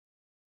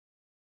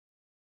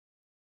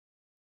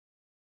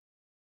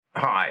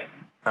Hi,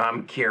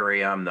 I'm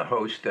Kerry. I'm the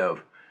host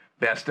of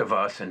Best of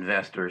Us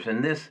Investors.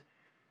 And this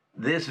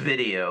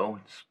video,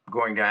 it's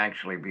going to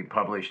actually be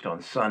published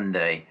on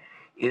Sunday,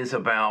 is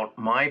about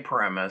my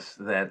premise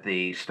that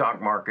the stock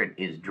market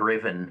is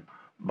driven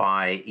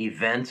by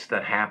events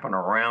that happen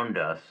around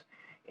us.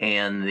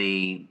 And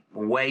the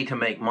way to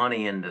make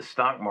money in the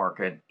stock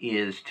market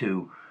is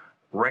to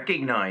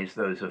recognize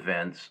those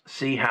events,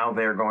 see how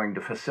they're going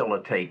to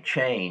facilitate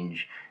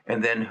change,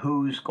 and then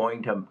who's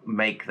going to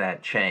make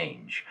that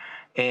change.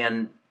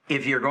 And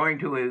if you're going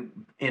to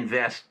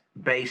invest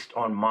based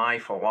on my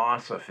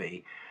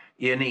philosophy,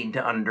 you need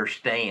to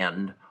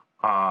understand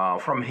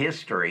from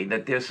history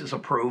that this is a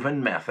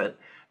proven method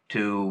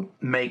to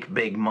make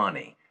big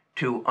money,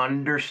 to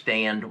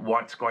understand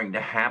what's going to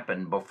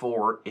happen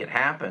before it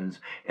happens,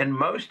 and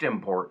most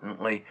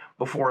importantly,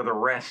 before the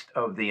rest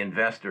of the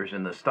investors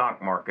in the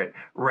stock market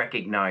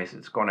recognize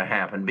it's going to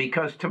happen.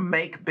 Because to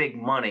make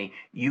big money,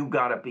 you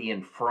got to be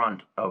in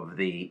front of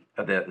the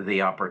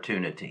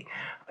opportunity.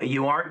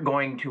 You aren't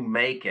going to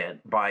make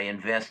it by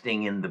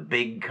investing in the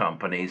big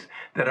companies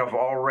that have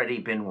already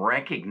been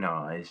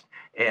recognized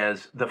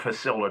as the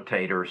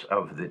facilitators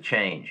of the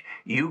change.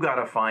 You got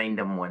to find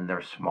them when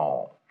they're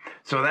small.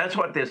 So that's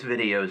what this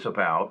video is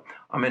about.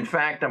 In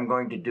fact, I'm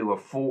going to do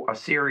a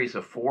series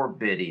of 4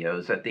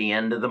 videos at the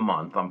end of the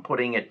month. I'm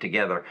putting it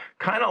together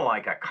kind of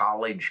like a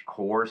college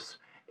course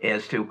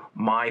as to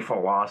my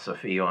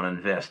philosophy on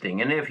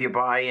investing. And if you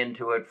buy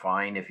into it,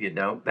 fine. If you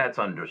don't, that's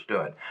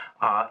understood.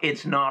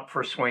 It's not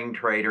for swing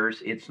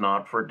traders. It's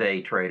not for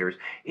day traders.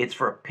 It's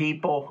for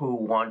people who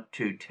want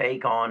to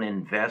take on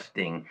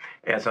investing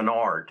as an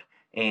art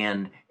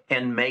and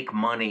make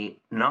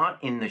money,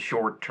 not in the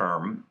short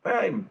term,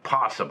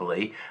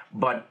 possibly,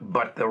 but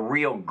the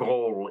real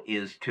goal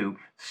is to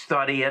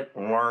study it,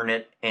 learn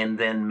it, and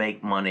then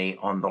make money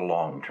on the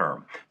long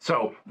term.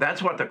 So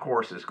that's what the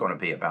course is going to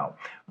be about.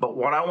 But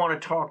what I want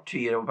to talk to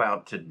you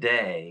about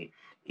today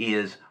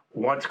is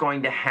what's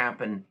going to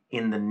happen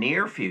in the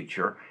near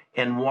future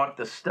and what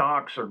the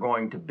stocks are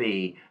going to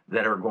be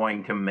that are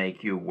going to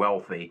make you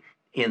wealthy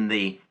in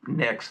the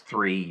next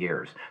 3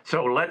 years.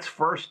 So let's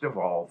first of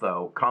all,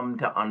 though, come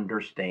to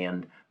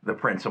understand the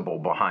principle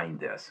behind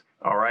this.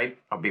 All right,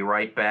 I'll be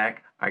right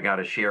back. I got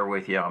to share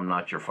with you, I'm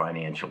not your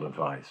financial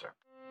advisor.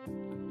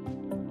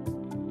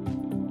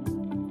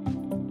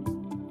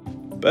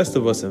 Best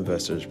of Us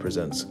Investors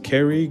presents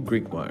Kerry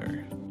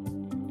Griegmeier.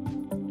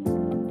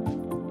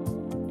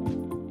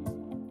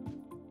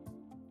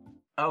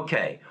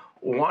 Okay,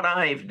 what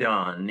I've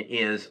done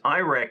is I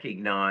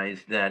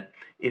recognize that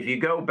if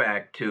you go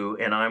back to,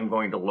 and I'm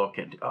going to look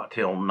at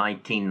till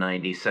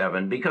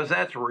 1997, because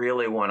that's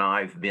really when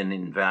I've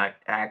been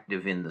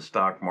active in the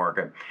stock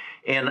market,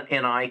 and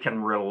I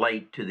can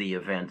relate to the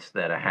events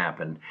that have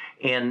happened.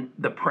 And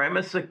the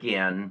premise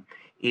again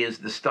is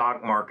the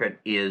stock market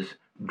is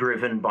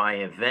driven by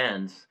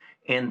events,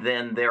 and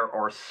then there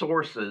are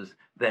sources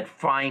that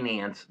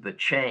finance the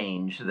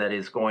change that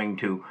is going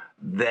to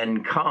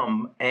then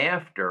come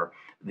after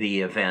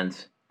the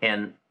events,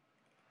 and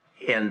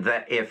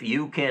that if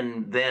you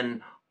can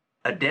then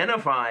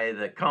identify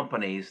the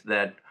companies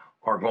that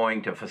are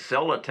going to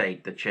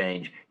facilitate the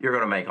change, you're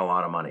going to make a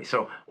lot of money.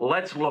 So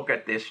let's look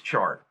at this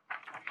chart.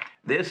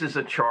 This is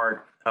a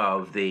chart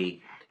of the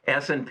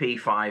S&P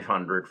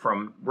 500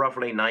 from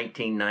roughly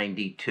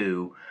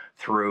 1992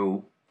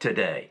 through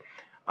today.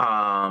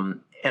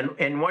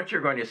 And what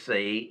you're going to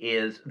see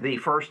is the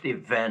first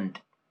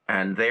event,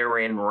 and they're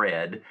in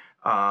red,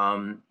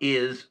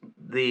 is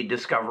the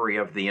discovery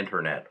of the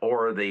internet,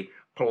 or the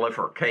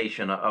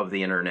proliferation of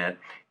the internet,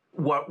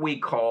 what we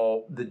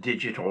call the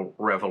digital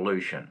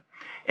revolution.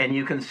 And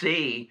you can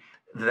see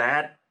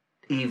that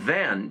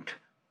event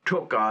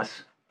took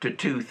us to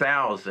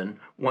 2000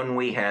 when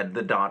we had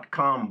the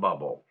dot-com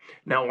bubble.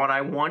 Now, what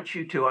I want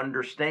you to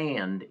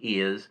understand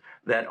is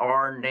that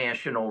our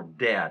national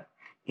debt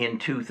in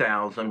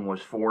 2000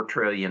 was $4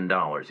 trillion.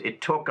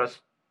 It took us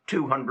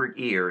 200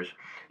 years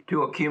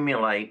to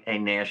accumulate a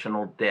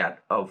national debt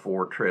of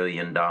 $4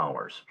 trillion.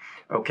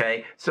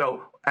 Okay,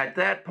 so at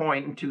that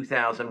point in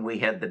 2000, we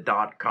had the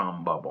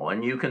dot-com bubble,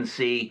 and you can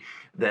see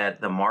that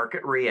the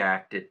market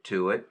reacted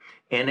to it,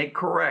 and it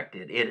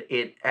corrected.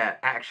 It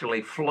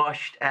actually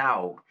flushed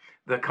out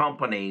the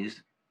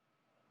companies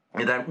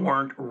that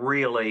weren't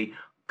really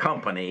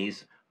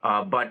companies,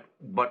 but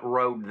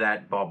rode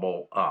that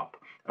bubble up.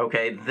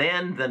 Okay,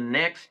 then the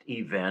next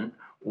event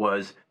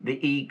was the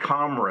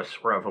e-commerce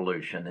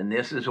revolution, and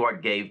this is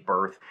what gave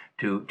birth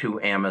to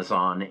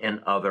Amazon and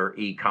other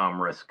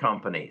e-commerce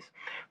companies.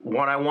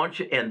 What I want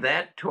you, and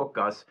that took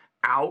us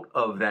out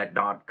of that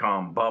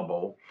dot-com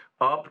bubble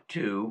up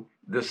to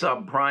the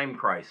subprime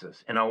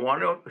crisis. And I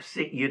want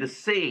you to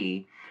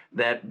see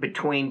that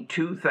between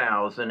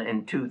 2000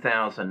 and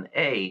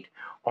 2008,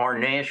 our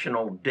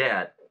national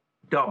debt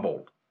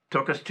doubled.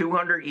 Took us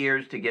 200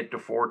 years to get to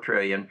 4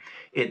 trillion.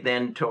 It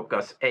then took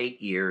us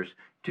 8 years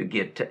to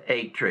get to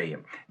 8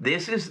 trillion.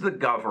 This is the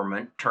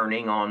government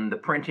turning on the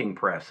printing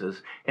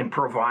presses and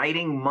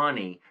providing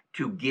money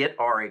to get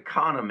our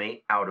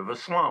economy out of a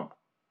slump.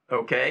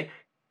 Okay?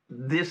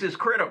 this is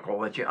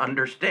critical that you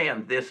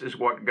understand this is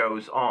what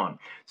goes on.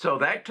 So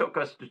that took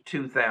us to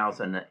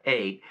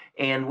 2008,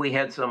 and we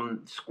had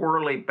some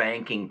squirrely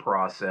banking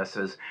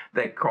processes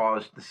that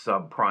caused the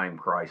subprime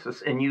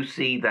crisis, and you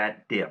see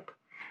that dip.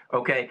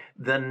 Okay,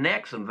 the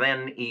next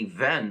then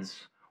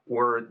events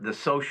were the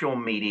social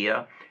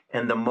media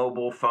and the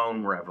mobile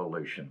phone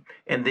revolution.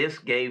 And this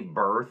gave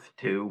birth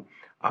to,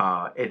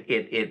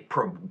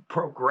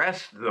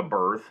 progressed the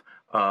birth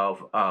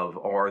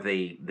or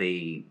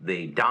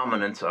the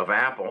dominance of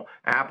Apple.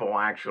 Apple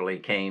actually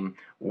came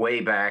way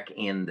back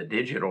in the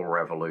digital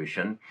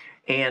revolution,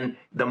 and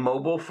the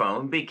mobile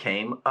phone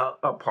became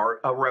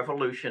a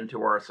revolution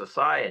to our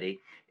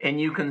society. And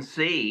you can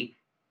see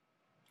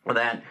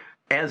that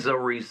as a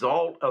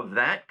result of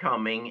that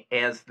coming,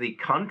 as the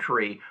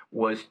country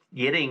was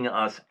getting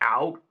us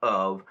out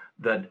of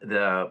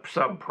the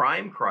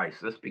subprime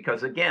crisis,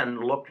 because again,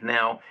 look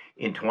now,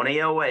 in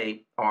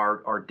 2008,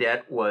 our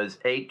debt was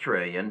 8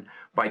 trillion.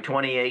 By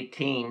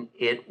 2018,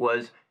 it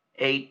was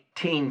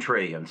 18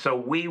 trillion. So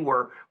we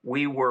were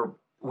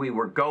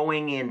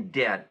going in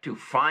debt to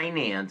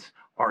finance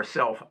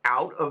ourselves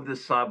out of the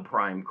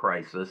subprime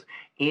crisis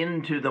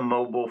into the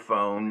mobile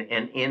phone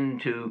and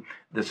into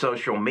the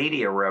social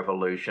media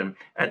revolution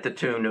at the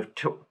tune of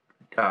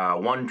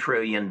 $1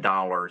 trillion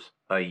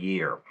a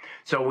year.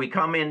 So we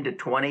come into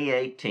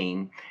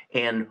 2018,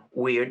 and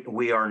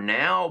we are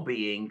now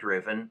being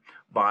driven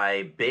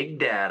by big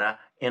data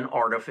and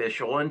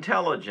artificial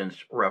intelligence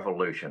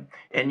revolution.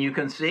 And you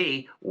can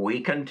see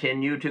we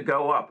continue to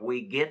go up. We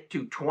get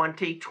to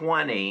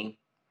 2020,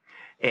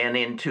 and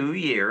in 2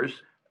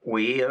 years,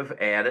 we have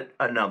added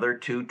another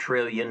 $2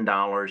 trillion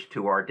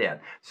to our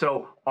debt.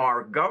 So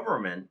our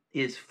government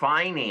is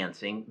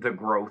financing the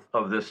growth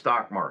of the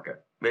stock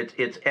market.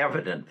 It's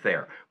evident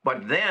there.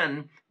 But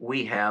then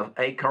we have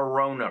a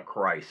corona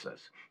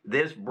crisis.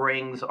 This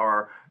brings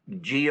our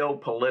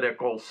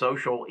geopolitical,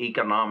 social,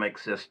 economic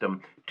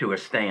system to a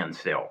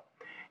standstill.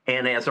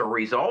 And as a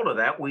result of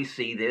that, we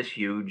see this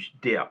huge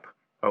dip,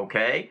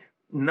 okay?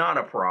 Not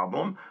a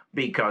problem,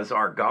 because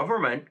our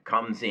government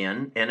comes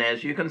in, and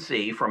as you can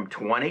see, from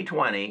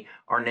 2020,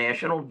 our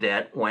national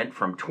debt went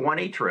from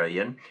 20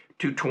 trillion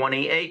to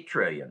 28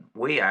 trillion.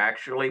 We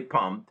actually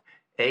pumped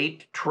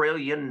 $8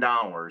 trillion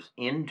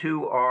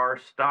into our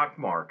stock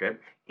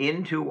market,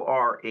 into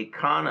our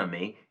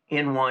economy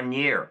in 1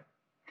 year.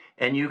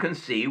 And you can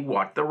see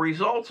what the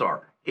results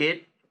are.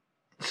 It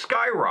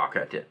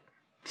skyrocketed.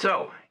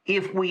 So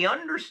if we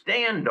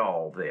understand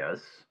all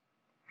this,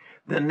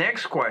 the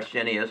next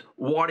question is,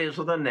 what is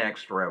the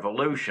next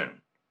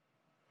revolution?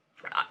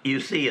 You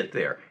see it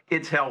there.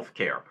 It's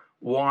healthcare.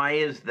 Why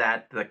is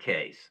that the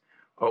case?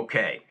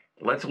 Okay,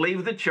 let's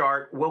leave the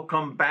chart. We'll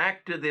come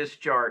back to this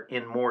chart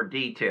in more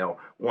detail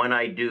when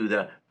I do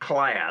the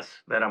class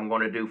that I'm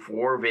going to do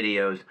 4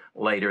 videos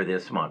later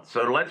this month.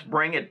 So let's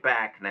bring it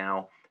back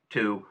now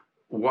to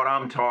what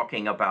I'm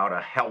talking about,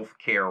 a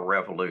healthcare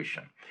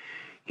revolution.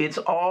 It's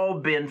all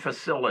been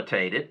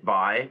facilitated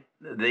by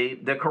the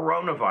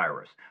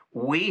coronavirus.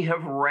 We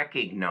have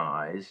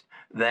recognized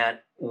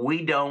that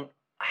we don't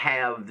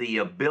have the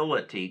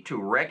ability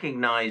to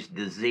recognize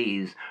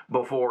disease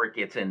before it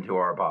gets into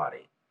our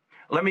body.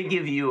 Let me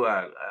give you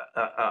an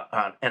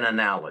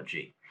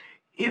analogy.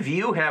 If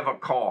you have a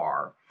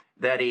car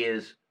that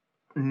is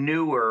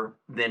newer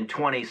than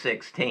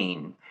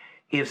 2016,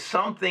 if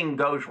something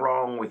goes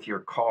wrong with your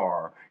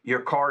car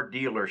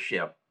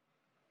dealership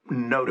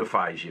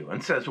notifies you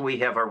and says, we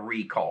have a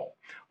recall.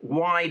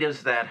 Why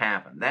does that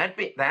happen? That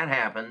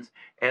happens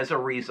as a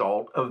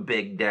result of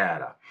big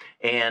data,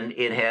 and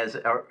it has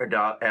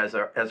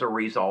as a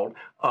result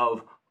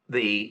of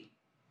the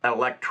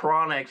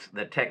electronics,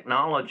 the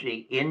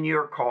technology in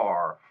your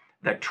car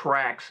that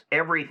tracks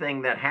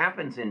everything that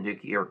happens into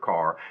your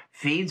car,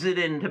 feeds it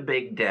into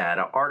big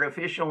data,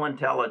 artificial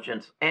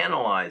intelligence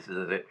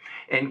analyzes it,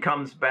 and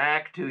comes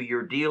back to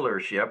your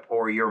dealership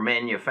or your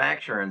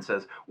manufacturer and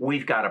says,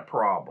 we've got a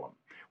problem.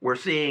 We're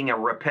seeing a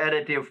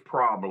repetitive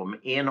problem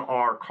in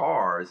our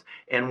cars,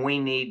 and we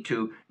need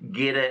to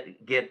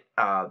get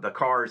the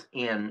cars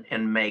in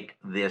and make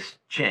this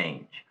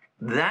change.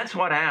 That's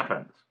what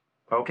happens.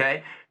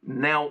 Okay?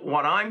 Now,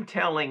 what I'm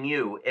telling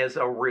you, as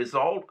a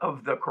result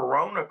of the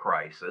corona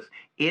crisis,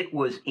 it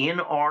was in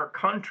our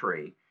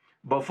country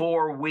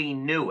before we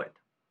knew it.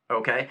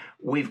 Okay?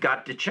 We've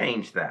got to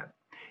change that.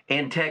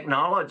 And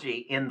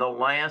technology in the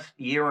last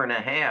year and a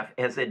half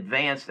has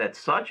advanced at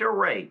such a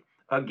rate,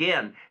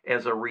 again,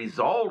 as a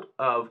result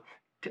of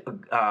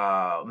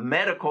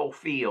medical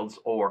fields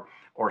or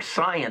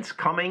science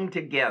coming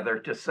together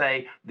to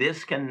say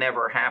this can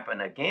never happen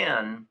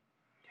again.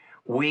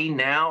 We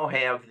now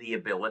have the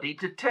ability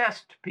to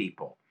test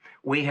people.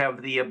 We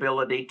have the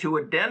ability to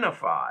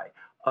identify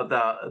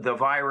the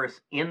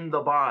virus in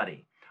the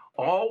body.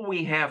 All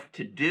we have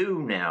to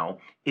do now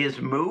is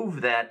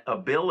move that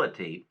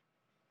ability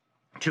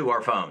to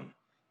our phone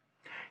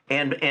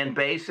and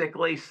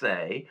basically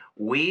say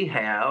we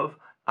have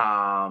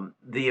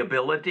the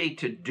ability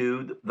to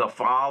do the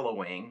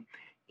following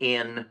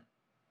in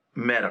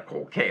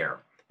medical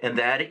care. and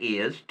that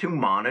is to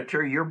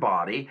monitor your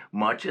body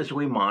much as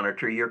we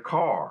monitor your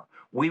car.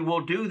 We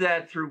will do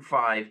that through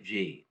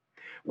 5G.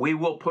 We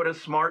will put a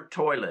smart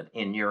toilet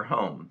in your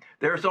home.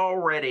 There's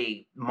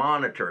already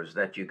monitors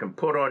that you can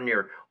put on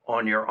your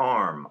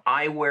arm.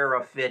 I wear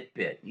a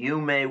Fitbit.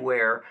 You may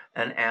wear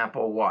an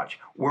Apple Watch.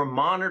 We're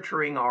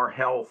monitoring our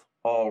health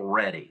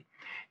already.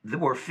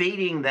 We're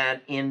feeding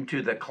that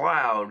into the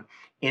cloud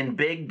in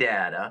big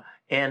data,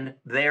 and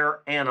they're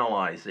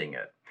analyzing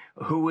it.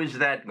 Who is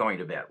that going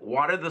to be?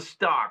 What are the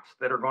stocks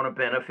that are going to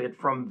benefit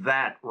from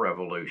that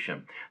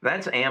revolution?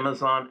 That's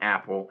Amazon,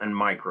 Apple, and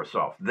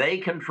Microsoft. They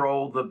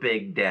control the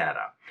big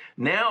data.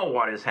 Now,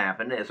 what has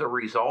happened as a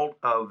result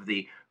of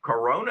the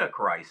corona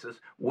crisis,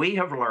 we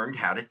have learned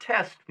how to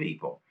test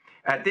people.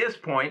 At this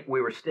point,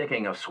 we were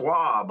sticking a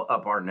swab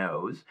up our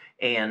nose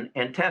and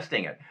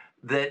testing it.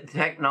 The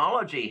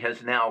technology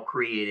has now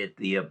created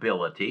the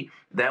ability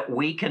that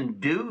we can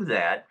do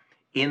that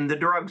in the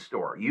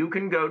drugstore. You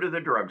can go to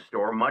the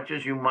drugstore much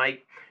as you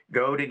might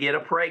go to get a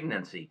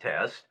pregnancy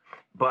test,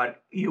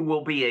 but you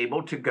will be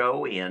able to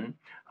go in,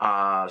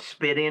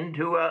 spit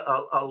into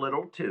a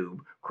little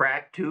tube,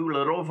 crack 2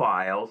 little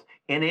vials,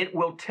 and it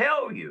will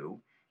tell you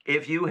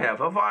if you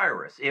have a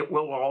virus. It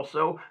will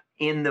also,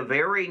 in the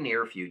very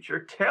near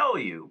future, tell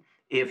you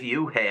if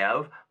you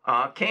have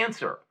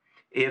cancer,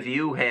 if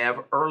you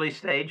have early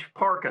stage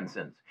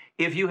Parkinson's,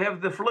 if you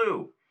have the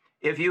flu,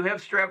 if you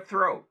have strep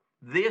throat.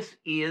 This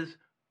is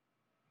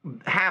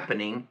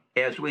happening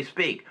as we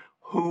speak.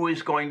 Who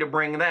is going to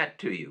bring that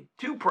to you?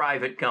 2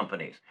 private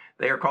companies.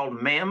 They are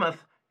called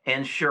Mammoth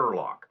and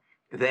Sherlock.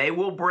 They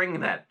will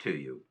bring that to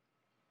you.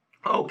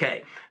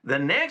 Okay, the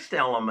next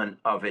element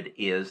of it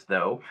is,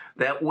 though,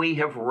 that we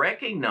have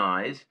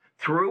recognized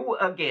through,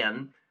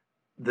 again,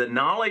 the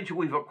knowledge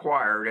we've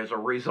acquired as a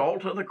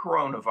result of the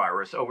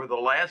coronavirus over the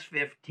last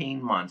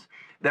 15 months,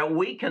 that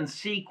we can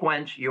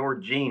sequence your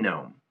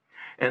genome.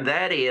 And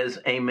that is,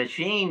 a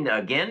machine,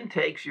 again,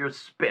 takes your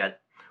spit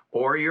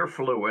or your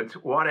fluids,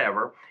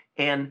 whatever,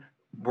 and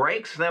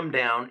breaks them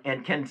down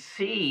and can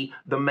see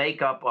the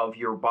makeup of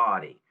your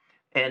body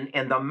and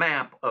the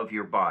map of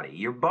your body.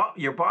 Your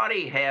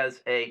body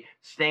has a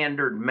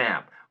standard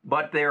map,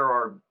 but there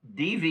are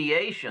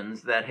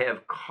deviations that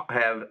have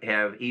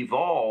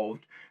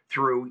evolved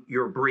through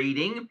your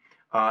breeding,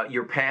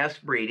 your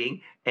past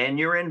breeding, and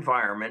your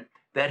environment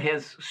that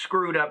has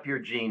screwed up your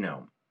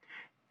genome.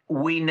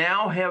 We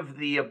now have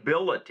the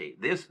ability,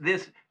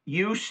 this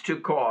used to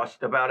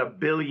cost about $1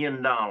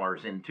 billion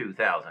in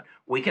 2000.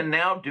 We can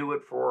now do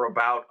it for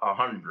about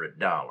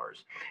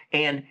 $100.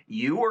 And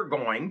you are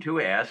going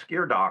to ask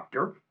your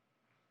doctor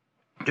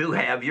to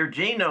have your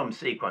genome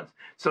sequenced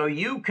so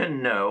you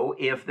can know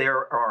if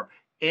there are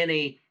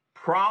any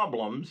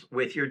problems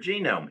with your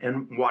genome.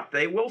 And what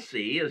they will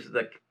see is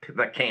the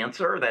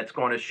cancer that's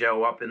going to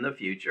show up in the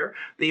future,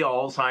 the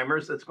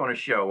Alzheimer's that's going to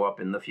show up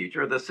in the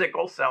future, the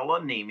sickle cell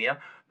anemia,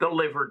 the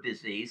liver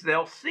disease.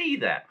 They'll see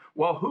that.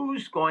 Well,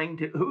 who's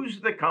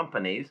the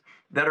companies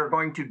that are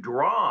going to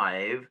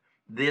drive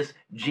this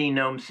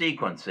genome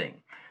sequencing?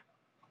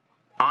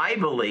 I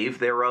believe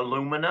they're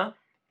Illumina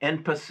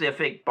and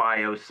Pacific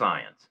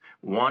Bioscience.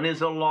 One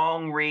is a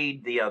long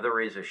read, the other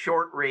is a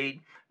short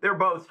read. They're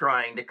both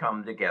trying to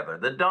come together.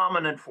 The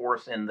dominant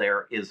force in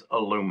there is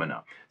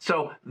Illumina.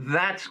 So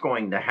that's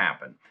going to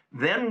happen.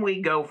 Then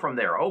we go from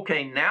there.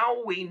 Okay,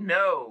 now we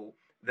know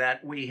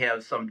that we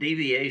have some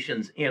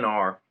deviations in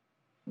our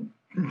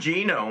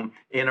genome,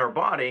 in our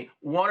body.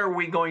 What are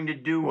we going to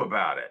do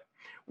about it?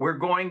 We're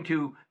going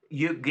to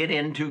get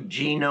into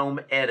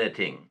genome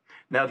editing.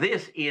 Now,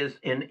 this is,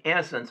 in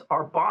essence,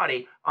 our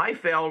body. I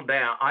fell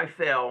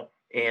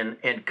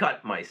and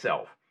cut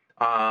myself.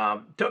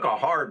 Took a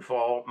hard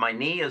fall. My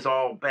knee is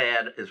all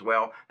bad as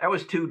well. That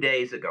was 2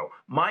 days ago.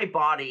 My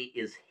body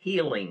is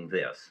healing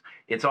this.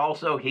 It's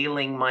also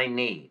healing my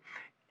knee.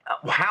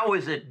 How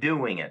is it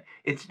doing it?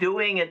 It's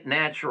doing it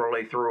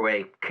naturally through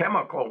a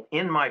chemical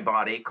in my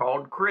body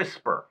called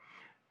CRISPR.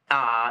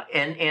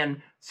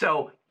 And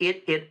so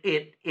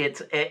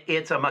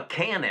it's a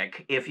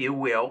mechanic, if you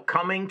will,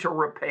 coming to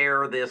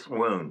repair this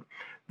wound.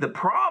 The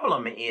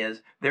problem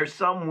is there's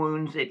some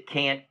wounds it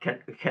can't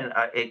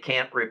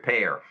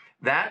repair.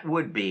 That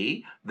would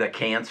be the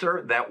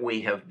cancer that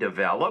we have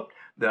developed,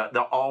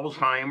 the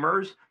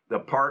Alzheimer's, the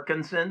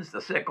Parkinson's,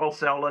 the sickle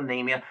cell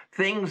anemia,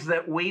 things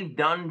that we've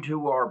done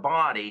to our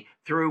body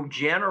through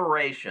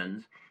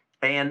generations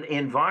and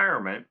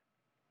environment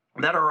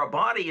that our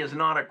body is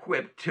not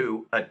equipped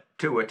to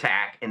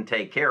attack and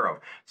take care of.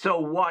 So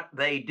what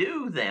they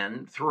do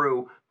then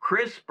through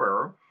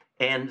CRISPR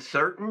and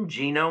certain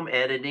genome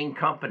editing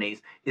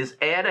companies is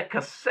add a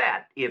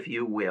cassette, if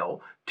you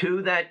will,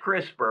 to that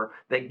CRISPR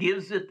that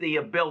gives it the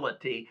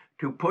ability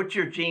to put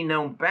your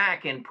genome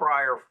back in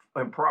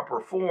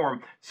proper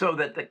form so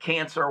that the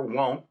cancer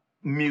won't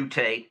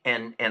mutate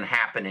and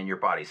happen in your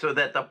body, so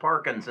that the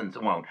Parkinson's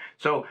won't.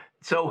 So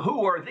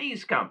who are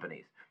these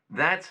companies?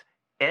 That's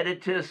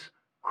Editas,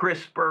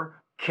 CRISPR,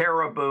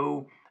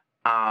 Caribou,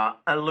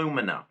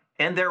 Illumina,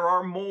 and there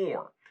are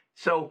more.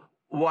 So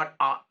what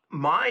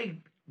my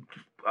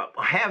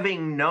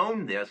having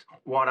known this,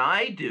 what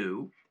I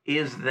do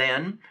is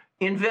then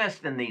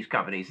invest in these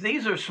companies.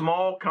 These are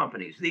small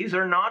companies. These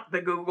are not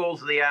the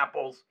Googles, the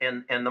Apples,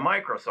 and the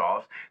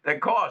Microsofts that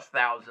cost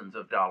thousands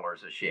of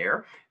dollars a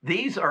share.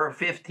 These are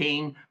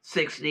 $15,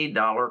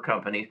 $60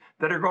 companies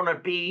that are going to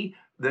be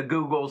the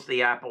Googles,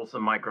 the Apples, the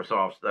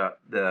Microsofts,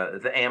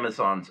 the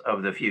Amazons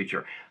of the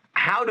future.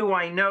 How do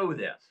I know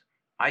this?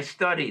 I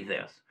study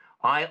this.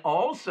 I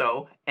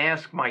also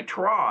ask my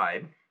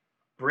tribe,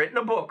 written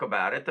a book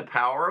about it, The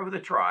Power of the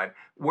Tribe,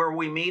 where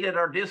we meet at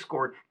our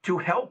Discord to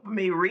help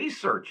me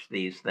research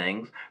these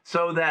things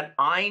so that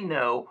I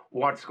know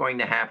what's going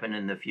to happen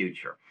in the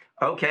future.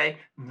 Okay,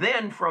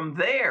 then from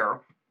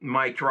there,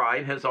 my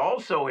tribe has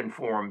also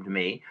informed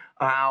me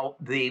how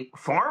the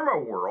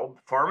pharma world,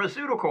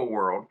 pharmaceutical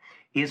world,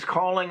 is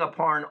calling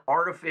upon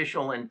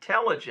artificial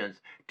intelligence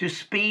to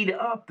speed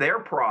up their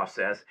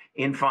process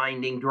in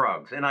finding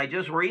drugs. And I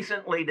just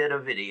recently did a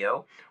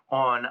video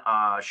on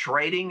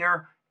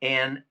Schrödinger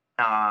and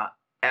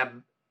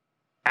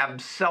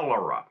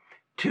AbCellera,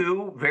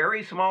 two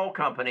very small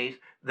companies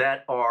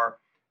that are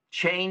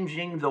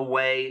changing the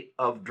way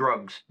of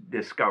drugs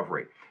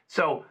discovery.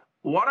 So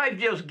what I've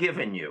just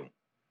given you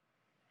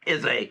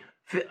is a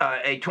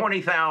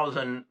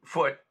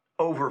 20,000-foot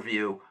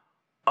overview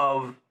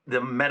of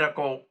the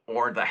medical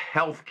or the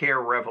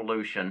healthcare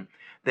revolution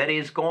that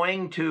is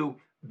going to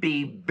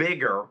be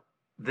bigger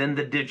than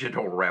the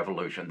digital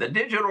revolution. The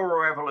digital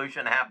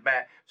revolution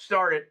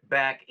started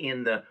back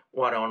in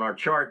on our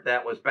chart,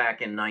 that was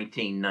back in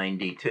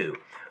 1992.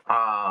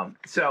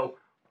 So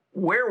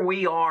where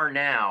we are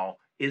now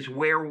is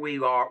where we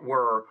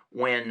were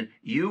when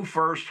you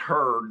first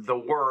heard the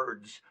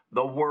words,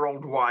 the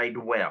World Wide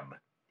Web.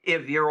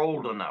 If you're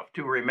old enough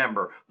to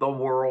remember the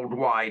World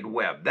Wide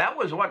Web. That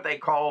was what they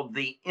called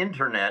the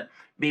internet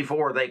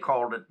before they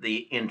called it the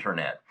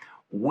internet.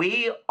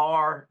 We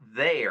are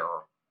there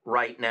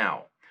right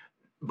now.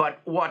 But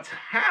what's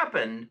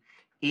happened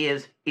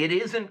is it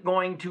isn't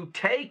going to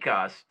take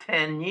us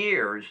 10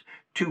 years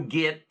to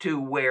get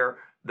to where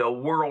the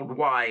World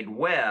Wide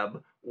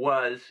Web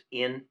was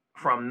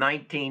from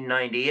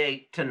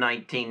 1998 to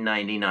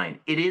 1999.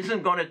 It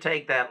isn't going to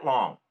take that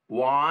long.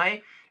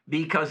 Why?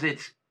 Because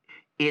it's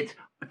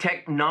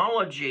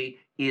technology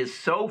is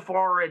so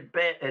far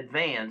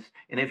advanced,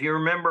 and if you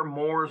remember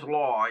Moore's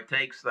law, it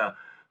takes the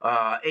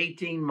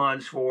 18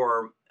 months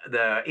for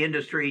the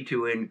industry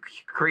to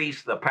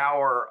increase the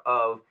power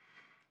of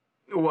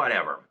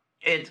whatever.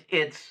 It's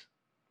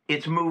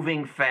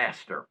moving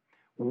faster.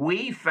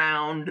 We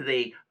found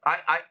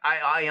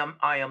I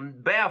am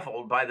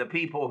baffled by the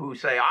people who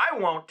say I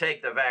won't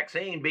take the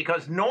vaccine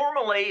because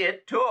normally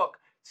it took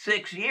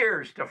 6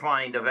 years to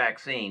find a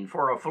vaccine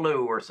for a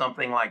flu or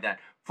something like that.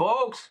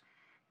 Folks,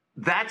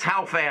 that's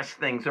how fast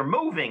things are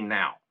moving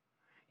now.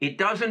 It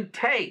doesn't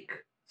take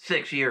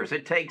 6 years.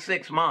 It takes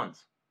 6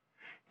 months.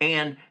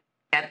 And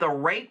at the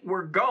rate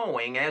we're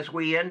going, as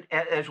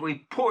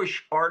we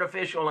push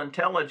artificial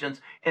intelligence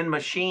and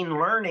machine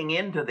learning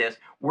into this,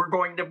 we're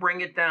going to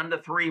bring it down to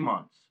 3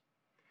 months.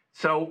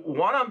 So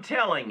what I'm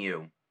telling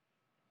you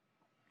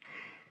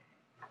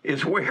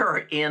is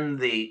we're in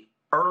the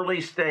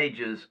early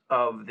stages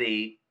of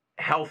the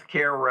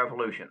healthcare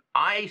revolution.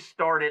 I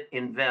started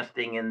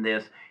investing in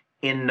this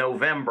in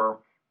November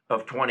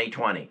of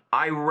 2020.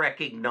 I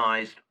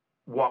recognized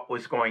what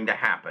was going to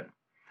happen.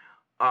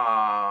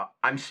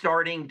 I'm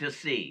starting to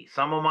see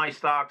some of my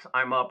stocks,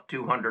 I'm up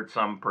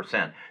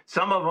 200-some%.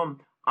 Some of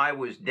them I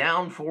was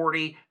down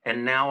 40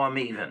 and now I'm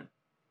even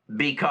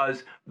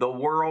because the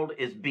world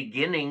is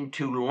beginning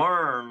to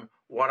learn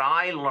what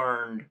I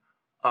learned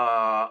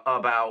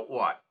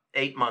about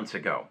 8 months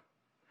ago.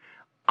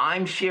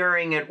 I'm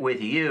sharing it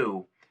with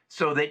you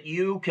so that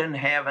you can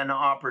have an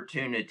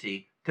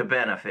opportunity to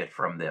benefit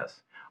from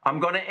this. I'm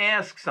going to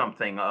ask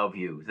something of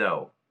you,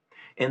 though,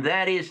 and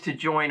that is to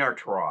join our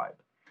tribe.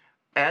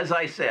 As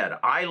I said,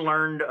 I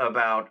learned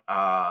about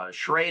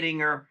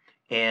Schrödinger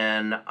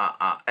and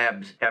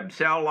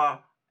AbCellera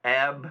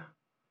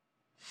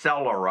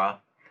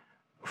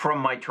from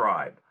my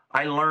tribe.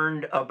 I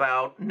learned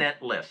about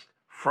Netlist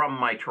from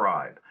my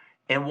tribe.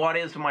 And what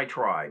is my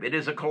tribe? It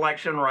is a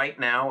collection right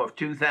now of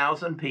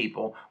 2,000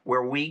 people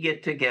where we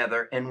get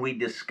together and we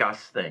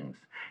discuss things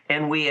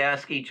and we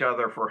ask each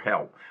other for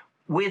help.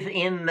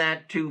 Within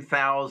that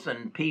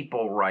 2,000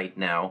 people right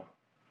now,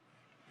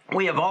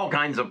 we have all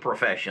kinds of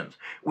professions.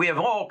 We have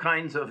all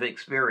kinds of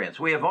experience.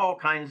 We have all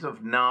kinds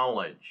of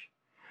knowledge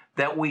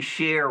that we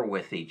share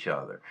with each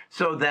other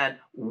so that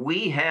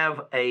we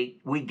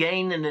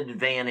gain an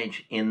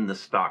advantage in the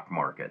stock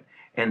market.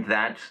 And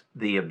that's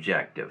the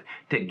objective,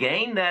 to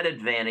gain that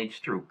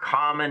advantage through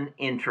common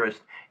interest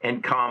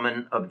and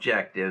common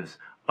objectives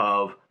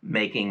of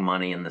making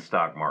money in the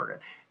stock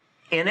market.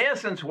 In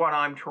essence, what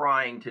I'm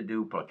trying to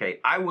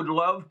duplicate, I would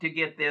love to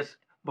get this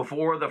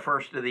before the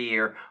first of the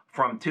year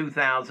from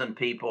 2,000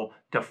 people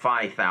to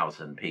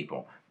 5,000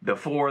 people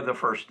before the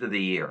first of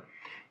the year.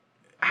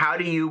 How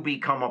do you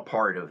become a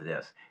part of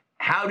this?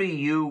 How do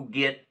you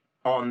get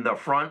on the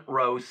front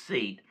row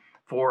seat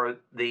for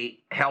the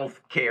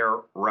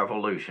healthcare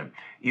revolution.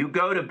 You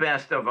go to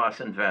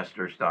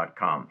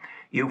bestofusinvestors.com.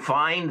 You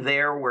find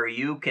there where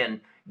you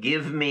can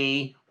give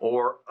me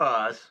or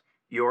us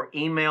your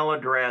email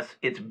address.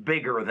 It's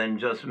bigger than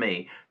just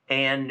me,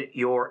 and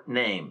your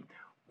name.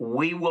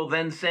 We will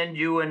then send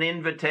you an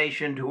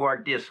invitation to our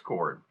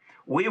Discord.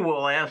 We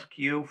will ask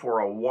you for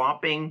a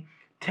whopping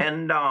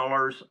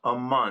 $10 a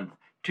month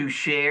to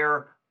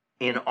share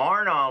in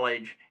our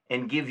knowledge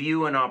and give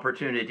you an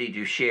opportunity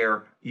to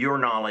share your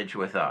knowledge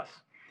with us.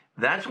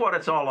 That's what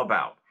it's all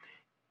about.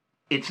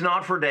 It's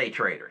not for day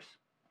traders.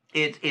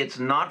 It's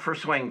not for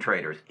swing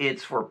traders.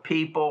 It's for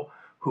people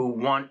who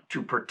want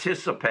to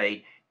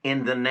participate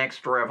in the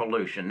next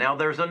revolution. Now,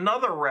 there's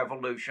another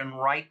revolution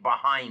right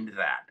behind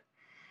that,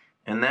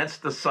 and that's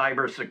the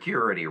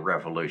cybersecurity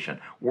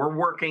revolution. We're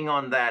working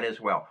on that as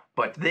well.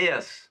 But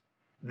this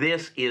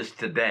is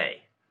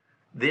today.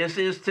 This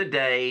is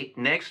today,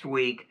 next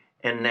week,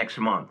 and next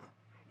month.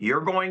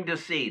 You're going to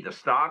see the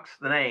stocks,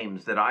 the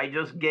names that I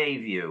just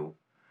gave you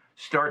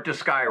start to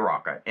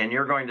skyrocket. And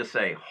you're going to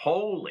say,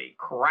 holy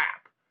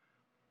crap,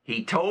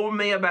 he told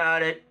me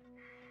about it,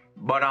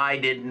 but I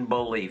didn't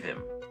believe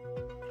him.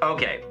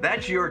 Okay,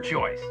 that's your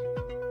choice.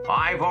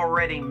 I've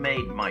already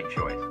made my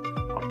choice.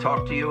 I'll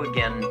talk to you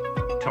again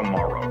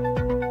tomorrow.